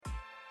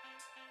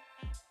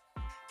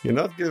You're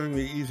not giving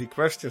me easy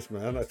questions,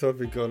 man. I thought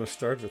we are going to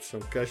start with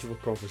some casual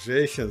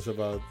conversations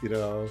about,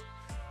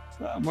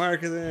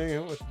 marketing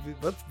and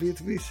what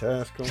B2B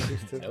SaaS companies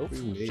Nope,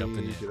 typically we're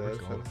jumping need. in. We're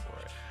going for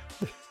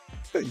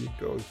it. You're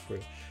going for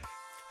it.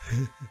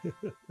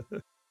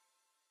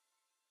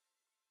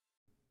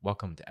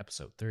 Welcome to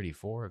episode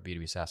 34 of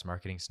B2B SaaS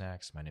Marketing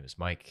Snacks. My name is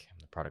Mike. I'm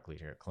the product lead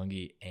here at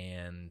Klungy,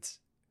 and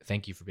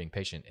thank you for being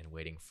patient and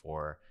waiting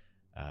for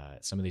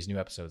some of these new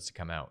episodes to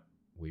come out.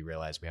 We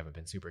realize we haven't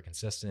been super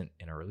consistent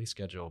in our release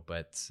schedule,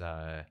 but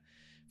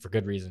for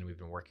good reason. We've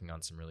been working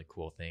on some really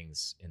cool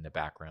things in the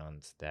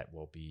background that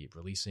we'll be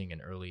releasing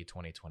in early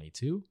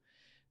 2022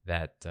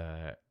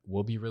 that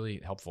will be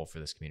really helpful for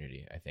this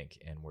community, I think,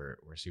 and we're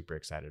super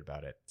excited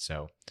about it.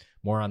 So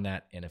more on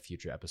that in a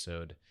future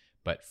episode.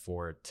 But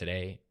for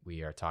today,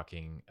 we are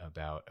talking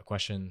about a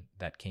question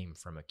that came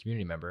from a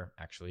community member,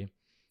 actually,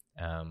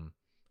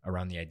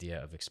 around the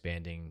idea of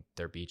expanding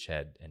their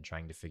beachhead and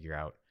trying to figure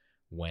out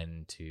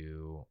when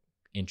to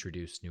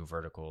introduce new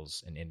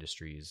verticals and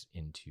industries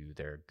into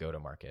their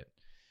go-to-market.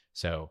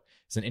 So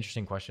it's an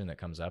interesting question that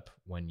comes up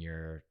when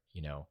you're,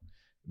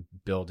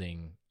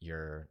 building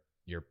your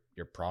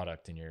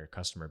product and your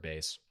customer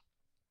base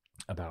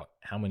about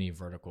how many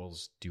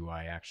verticals do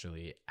I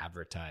actually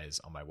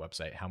advertise on my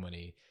website? How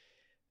many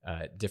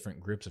different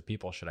groups of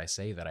people should I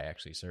say that I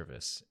actually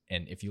service?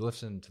 And if you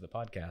listen to the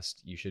podcast,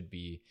 you should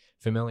be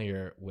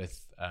familiar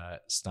with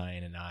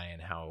Stein and I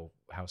and how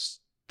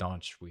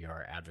staunch we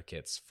are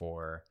advocates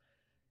for,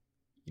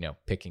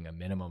 picking a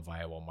minimum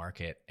viable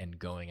market and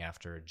going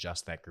after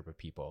just that group of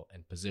people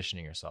and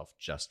positioning yourself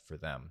just for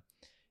them.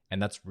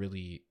 And that's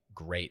really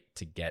great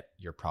to get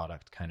your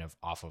product kind of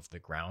off of the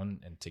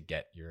ground and to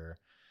get your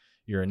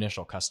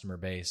initial customer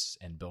base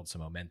and build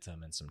some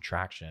momentum and some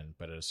traction.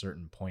 But at a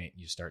certain point,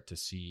 you start to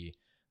see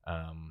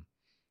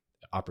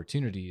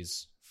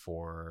opportunities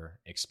for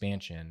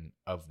expansion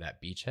of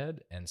that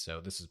beachhead. And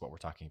so this is what we're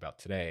talking about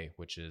today,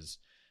 which is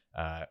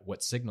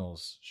what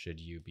signals should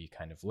you be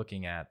kind of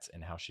looking at,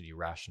 and how should you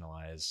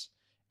rationalize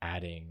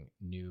adding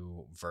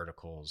new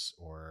verticals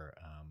or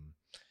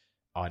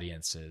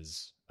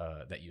audiences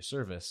that you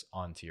service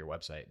onto your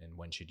website, and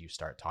when should you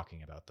start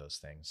talking about those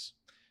things?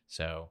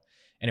 So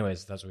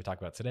anyways, that's what we talk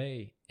about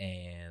today.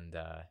 And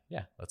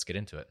let's get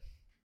into it.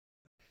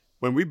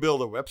 When we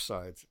build a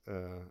website,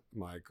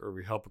 Mike, or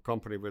we help a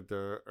company with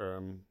their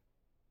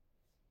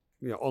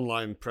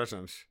online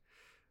presence,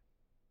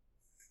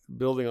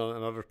 building on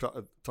another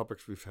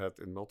topics we've had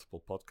in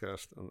multiple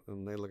podcasts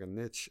on nailing a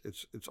niche,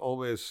 it's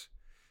always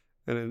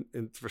an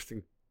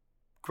interesting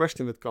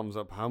question that comes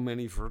up. How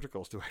many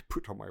verticals do I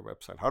put on my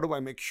website? How do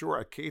I make sure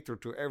I cater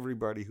to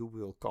everybody who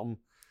will come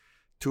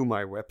to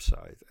my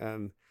website?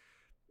 And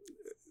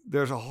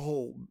there's a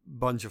whole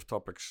bunch of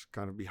topics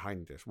kind of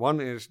behind this. One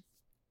is,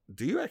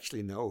 do you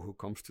actually know who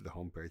comes to the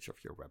homepage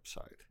of your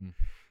website?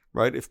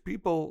 Right? If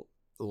people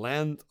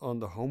land on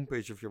the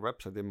homepage of your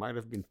website, they might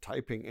have been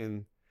typing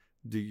in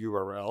the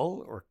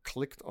URL or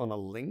clicked on a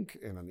link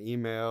in an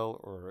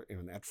email or in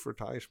an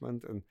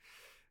advertisement, and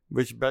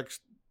which begs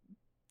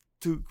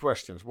two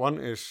questions. One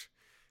is,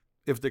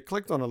 if they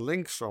clicked on a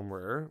link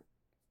somewhere,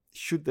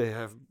 should they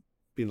have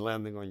been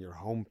landing on your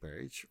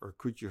homepage, or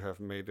could you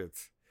have made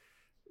it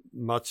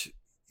much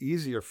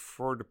easier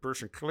for the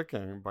person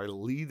clicking by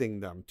leading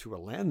them to a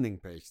landing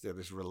page that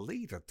is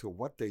related to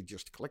what they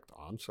just clicked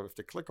on? So if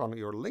they click on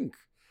your link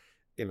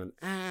in an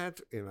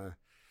ad, in a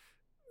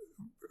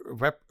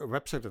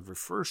website that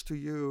refers to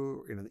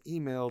you, in an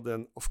email,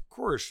 then of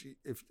course,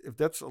 if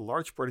that's a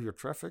large part of your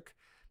traffic,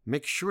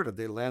 make sure that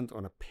they land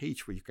on a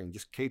page where you can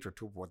just cater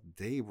to what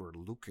they were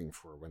looking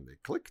for when they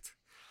clicked.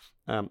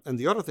 And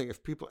the other thing,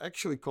 if people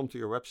actually come to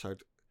your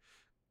website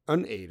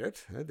unaided,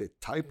 they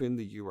type in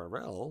the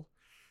URL,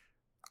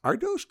 are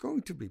those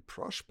going to be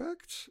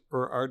prospects,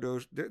 or are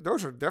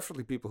those are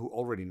definitely people who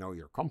already know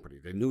your company?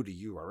 They knew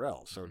the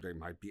URL, so they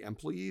might be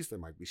employees, they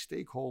might be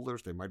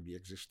stakeholders, they might be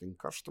existing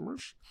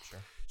customers. Sure.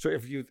 So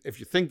if you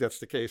think that's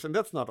the case, and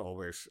that's not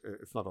always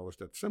it's not always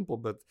that simple,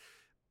 but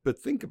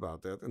think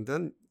about that, and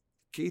then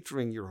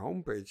catering your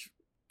homepage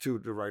to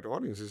the right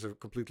audience is a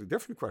completely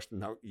different question.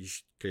 Now you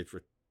should cater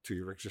it to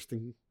your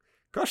existing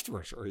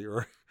customers or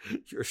your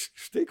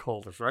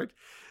stakeholders, right?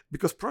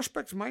 Because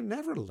prospects might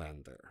never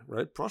land there,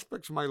 right?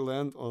 Prospects might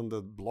land on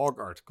the blog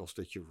articles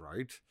that you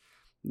write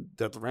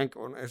that rank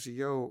on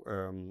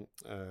SEO,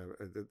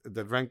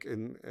 that rank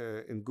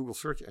in Google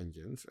search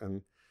engines,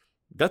 and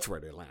that's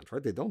where they land,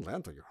 right? They don't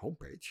land on your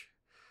homepage.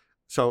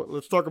 So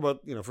let's talk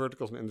about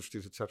verticals and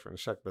industries, etc. in a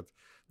sec. But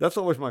that's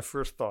always my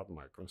first thought,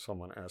 Mike, when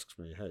someone asks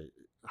me, "Hey,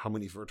 how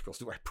many verticals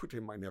do I put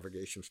in my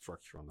navigation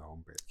structure on the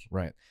homepage?"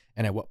 Right.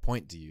 And at what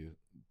point do you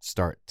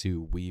start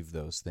to weave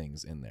those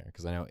things in there?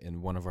 Because I know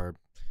in one of our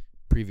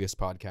previous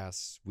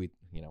podcasts, we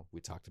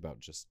talked about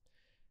just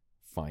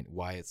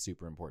why it's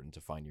super important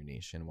to find your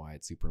niche, and why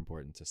it's super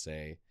important to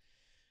say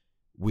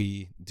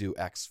we do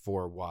X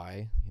for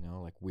Y.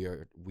 Like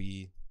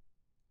we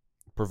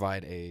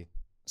provide a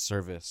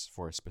service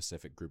for a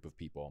specific group of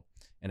people.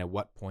 And at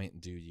what point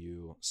do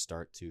you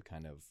start to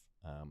kind of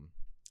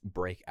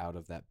break out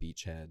of that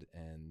beachhead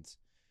and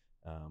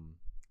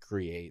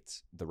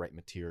create the right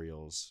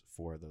materials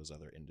for those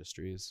other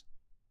industries.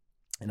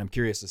 And I'm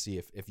curious to see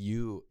if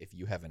you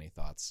have any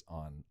thoughts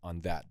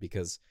on that,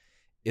 because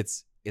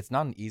it's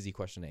not an easy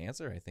question to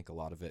answer. I think a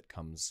lot of it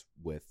comes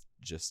with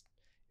just,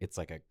 it's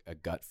like a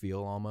gut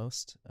feel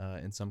almost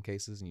in some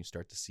cases, and you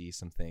start to see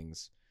some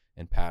things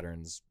and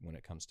patterns when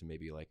it comes to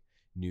maybe like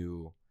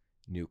new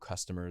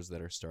customers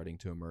that are starting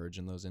to emerge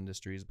in those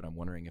industries. But I'm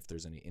wondering if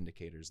there's any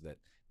indicators that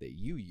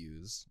you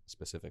use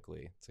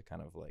specifically to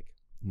kind of like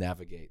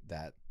navigate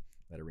that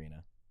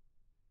arena.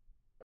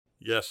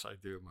 Yes, I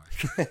do,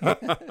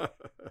 Mike.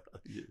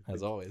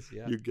 As always,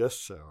 yeah. You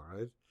guessed so,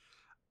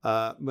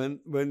 right?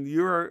 When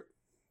you're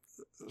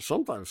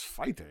sometimes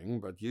fighting,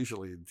 but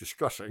usually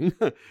discussing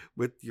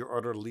with your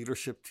other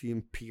leadership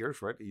team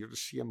peers, right? You're the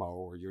CMO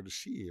or you're the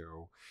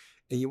CEO,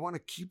 and you want to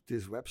keep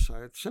this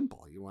website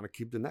simple. You want to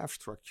keep the nav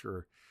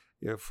structure,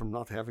 from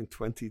not having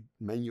 20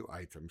 menu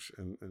items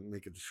and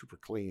make it super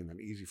clean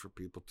and easy for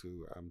people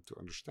to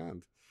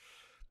understand.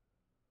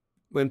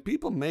 When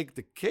people make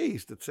the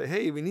case that say,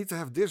 hey, we need to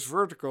have this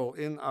vertical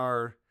in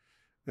our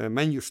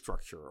menu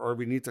structure, or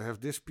we need to have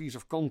this piece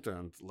of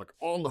content like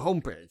on the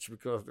homepage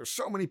because there's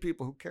so many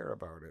people who care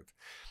about it.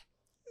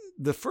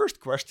 The first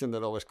question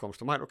that always comes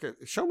to mind, okay,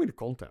 show me the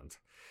content.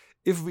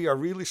 If we are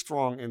really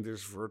strong in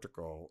this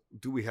vertical,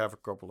 do we have a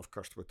couple of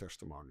customer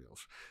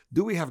testimonials?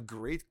 Do we have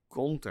great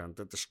content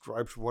that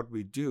describes what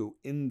we do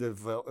in the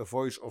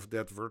voice of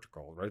that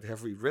vertical, right?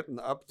 Have we written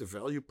up the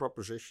value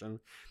proposition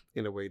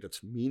in a way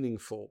that's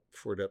meaningful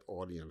for that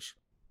audience?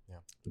 Yeah.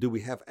 Do we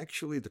have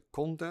actually the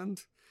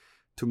content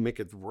to make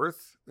it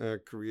worth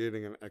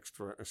creating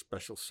a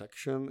special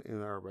section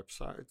in our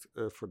website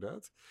for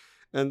that?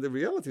 And the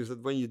reality is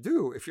that when you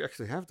do, if you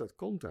actually have that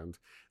content,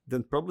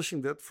 then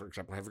publishing that, for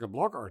example, having a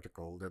blog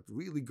article that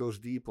really goes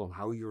deep on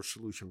how your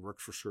solution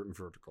works for certain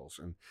verticals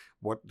and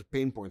what the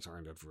pain points are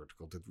in that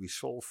vertical that we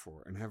solve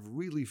for, and have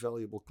really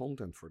valuable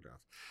content for that.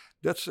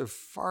 That's a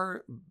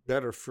far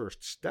better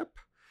first step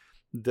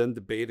than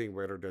debating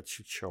whether that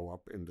should show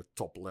up in the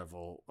top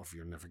level of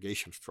your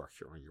navigation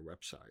structure on your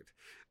website.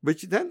 But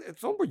then at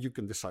some point you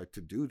can decide to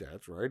do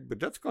that, right?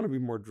 But that's going to be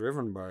more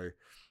driven by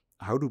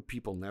how do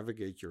people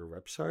navigate your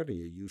website, and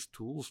you use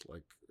tools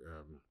like,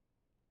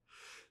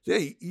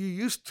 you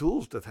use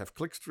tools that have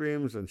click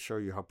streams and show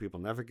you how people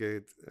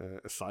navigate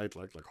a site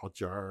like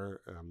Hotjar.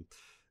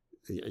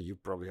 You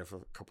probably have a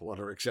couple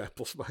other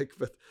examples, Mike,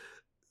 but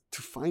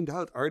to find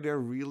out, are there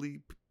really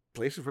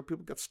places where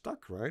people get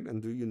stuck, right?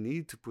 And do you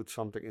need to put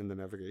something in the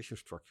navigation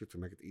structure to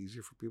make it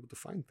easier for people to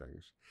find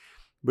things?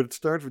 But it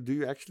starts with, do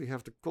you actually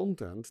have the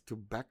content to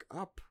back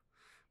up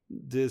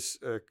this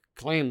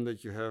claim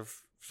that you have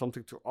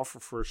something to offer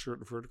for a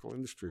certain vertical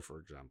industry, for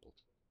example?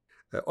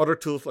 Other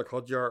tools like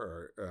Hotjar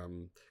or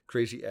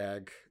Crazy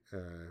Egg,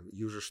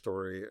 User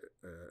Story.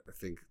 I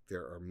think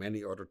there are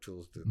many other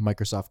tools.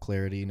 Microsoft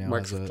Clarity now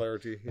has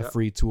a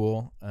free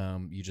tool.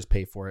 You just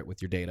pay for it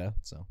with your data.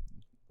 So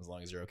as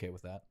long as you're okay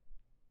with that.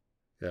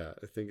 Yeah,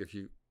 I think if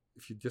you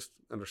just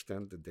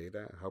understand the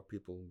data, how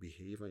people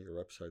behave on your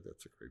website,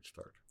 that's a great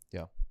start.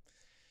 Yeah.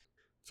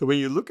 So when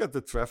you look at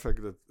the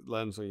traffic that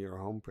lands on your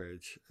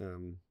homepage,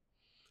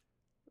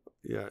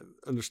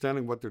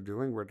 understanding what they're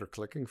doing, where they're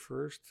clicking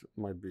first,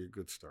 might be a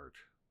good start.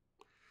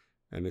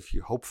 And if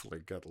you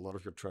hopefully get a lot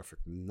of your traffic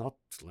not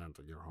land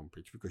on your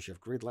homepage because you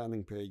have great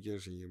landing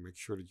pages and you make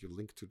sure that you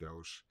link to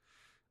those,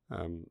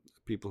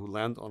 people who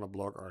land on a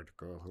blog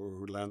article,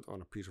 who land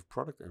on a piece of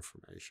product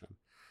information,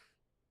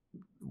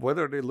 what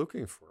are they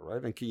looking for,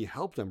 right? And can you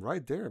help them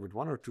right there with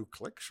 1 or 2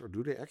 clicks, or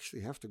do they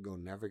actually have to go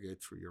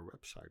navigate through your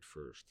website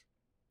first?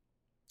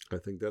 I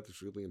think that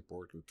is really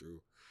important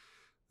to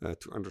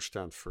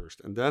understand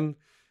first. And then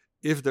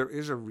if there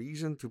is a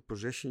reason to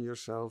position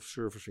yourself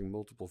servicing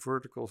multiple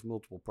verticals,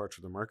 multiple parts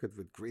of the market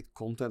with great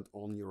content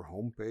on your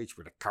homepage,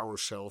 with a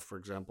carousel, for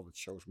example, that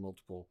shows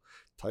multiple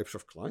types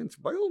of clients,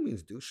 by all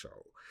means do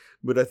so.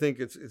 But I think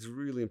it's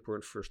really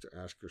important first to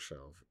ask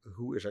yourself,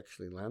 who is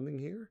actually landing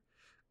here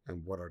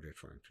and what are they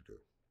trying to do?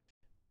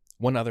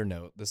 One other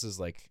note, this is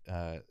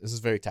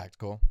very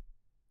tactical,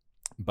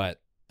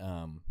 but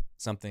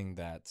something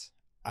that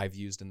I've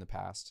used in the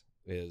past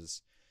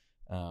is,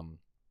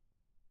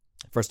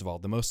 first of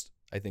all,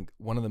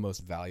 one of the most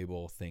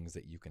valuable things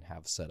that you can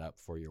have set up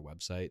for your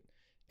website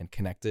and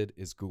connected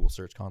is Google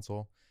Search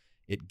Console.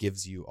 It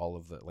gives you all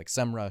of the, like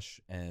SEMrush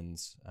and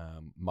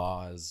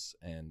Moz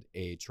and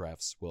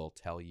Ahrefs will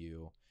tell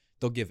you,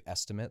 they'll give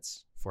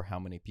estimates for how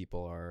many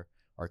people are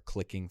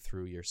clicking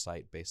through your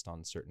site based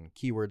on certain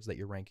keywords that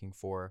you're ranking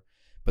for,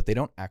 but they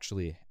don't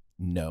actually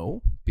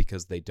know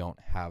because they don't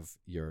have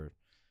your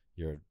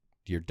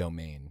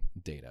domain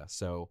data.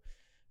 So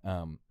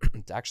to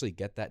actually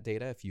get that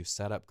data, if you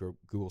set up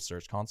Google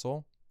Search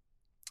Console,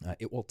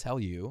 it will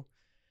tell you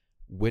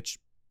which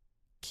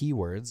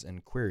keywords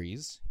and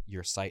queries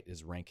your site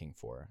is ranking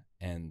for.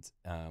 And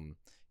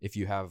if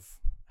you have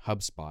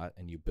HubSpot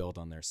and you build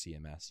on their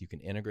CMS, you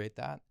can integrate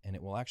that, and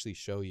it will actually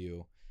show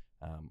you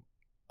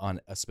on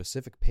a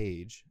specific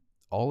page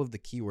all of the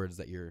keywords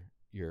that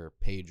your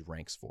page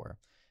ranks for.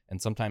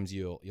 And sometimes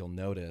you'll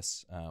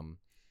notice,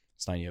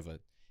 Stein, you have a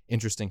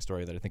interesting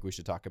story that I think we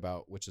should talk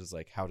about, which is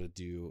like how to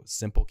do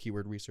simple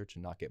keyword research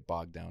and not get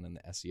bogged down in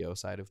the SEO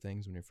side of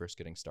things when you're first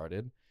getting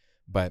started.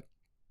 But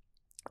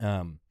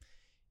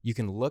you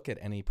can look at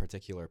any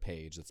particular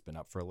page that's been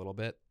up for a little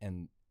bit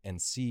and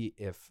see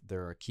if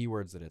there are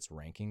keywords that it's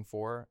ranking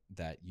for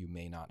that you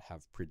may not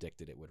have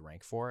predicted it would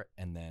rank for,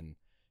 and then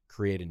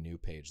create a new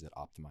page that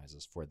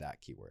optimizes for that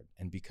keyword.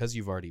 And because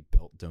you've already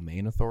built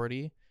domain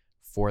authority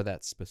for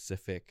that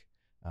specific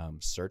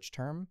search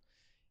term,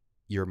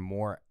 you're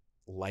more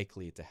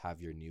likely to have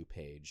your new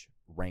page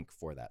rank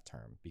for that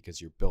term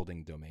because you're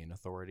building domain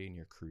authority and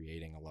you're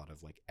creating a lot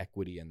of like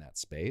equity in that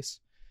space.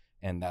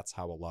 And that's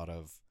how a lot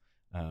of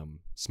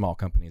small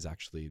companies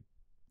actually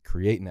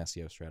create an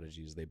SEO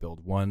strategies. They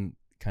build one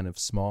kind of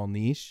small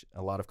niche,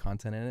 a lot of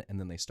content in it, and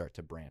then they start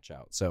to branch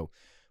out. So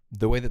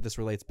the way that this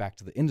relates back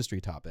to the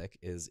industry topic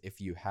is if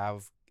you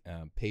have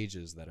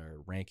pages that are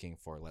ranking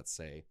for, let's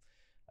say,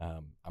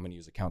 I'm going to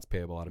use accounts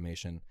payable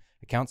automation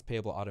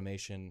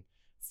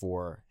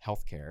for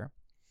healthcare.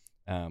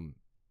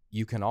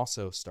 You can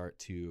also start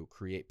to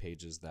create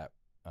pages that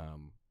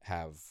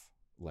have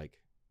like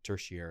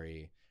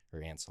tertiary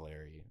or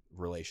ancillary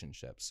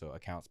relationships. So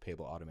accounts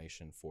payable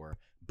automation for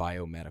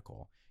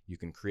biomedical. You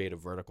can create a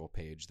vertical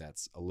page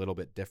that's a little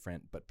bit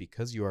different, but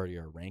because you already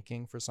are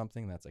ranking for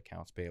something that's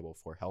accounts payable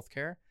for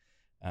healthcare,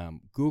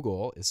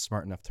 Google is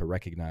smart enough to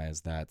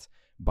recognize that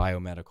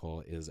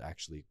biomedical is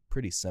actually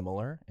pretty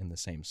similar in the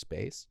same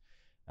space.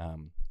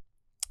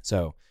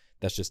 So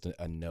that's just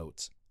a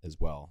note as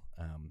well.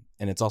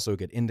 And it's also a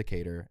good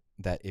indicator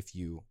that if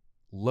you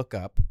look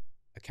up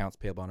accounts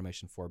payable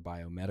automation for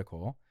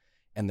biomedical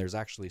and there's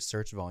actually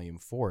search volume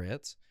for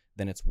it,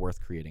 then it's worth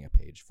creating a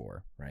page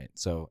for, right?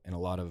 So in a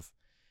lot of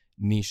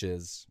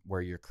niches where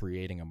you're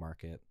creating a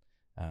market,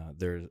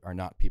 there are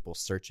not people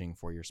searching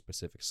for your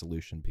specific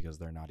solution because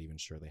they're not even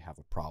sure they have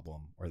a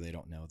problem or they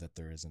don't know that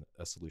there isn't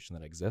a solution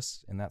that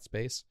exists in that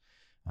space.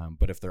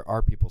 But if there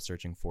are people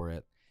searching for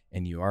it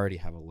and you already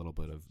have a little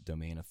bit of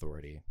domain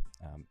authority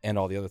and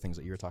all the other things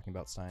that you were talking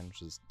about, Stein,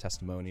 which is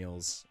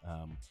testimonials,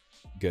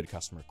 good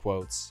customer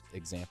quotes,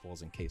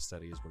 examples, and case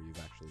studies where you've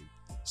actually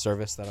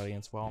serviced that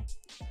audience well,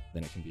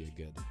 then it can be a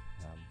good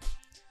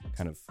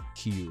kind of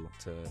cue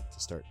to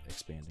start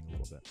expanding a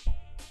little bit.